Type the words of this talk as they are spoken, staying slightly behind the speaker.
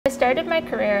started my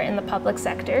career in the public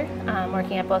sector,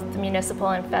 working at both the municipal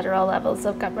and federal levels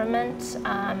of government,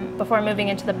 before moving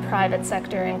into the private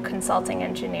sector in consulting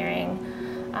engineering.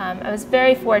 I was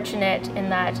very fortunate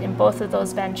in that in both of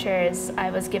those ventures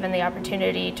I was given the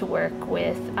opportunity to work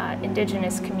with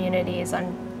indigenous communities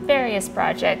on various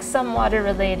projects, some water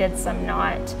related, some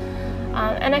not.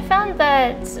 And I found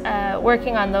that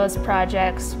working on those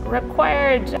projects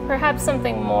required perhaps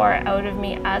something more out of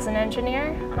me as an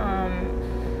engineer.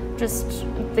 Just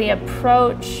the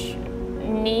approach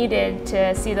needed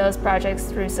to see those projects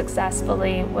through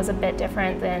successfully was a bit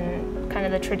different than kind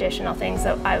of the traditional things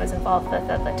that I was involved with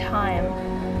at the time.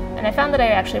 And I found that I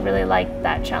actually really liked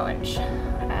that challenge.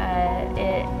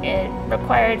 It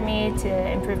required me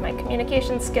to improve my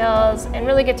communication skills and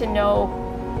really get to know,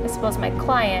 I suppose, my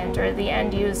client or the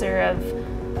end user of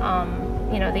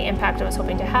the impact I was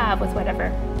hoping to have with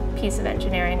whatever piece of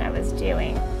engineering I was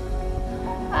doing.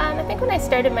 I think when I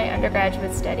started my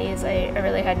undergraduate studies, I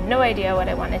really had no idea what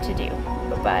I wanted to do.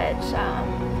 But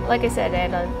like I said, I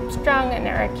had a strong and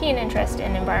a keen interest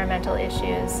in environmental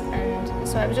issues, and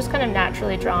so I was just kind of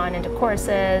naturally drawn into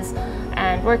courses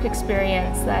and work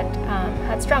experience that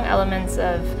had strong elements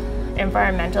of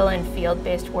environmental and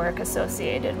field-based work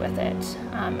associated with it.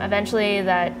 Eventually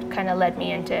that kind of led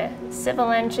me into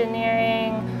civil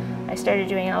engineering. I started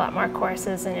doing a lot more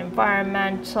courses in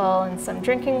environmental and some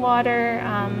drinking water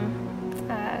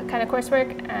kind of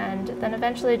coursework, and then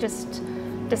eventually just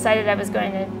decided I was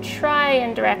going to try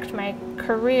and direct my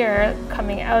career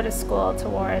coming out of school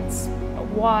towards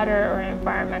water or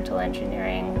environmental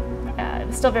engineering. It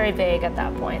was still very vague at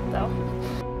that point though.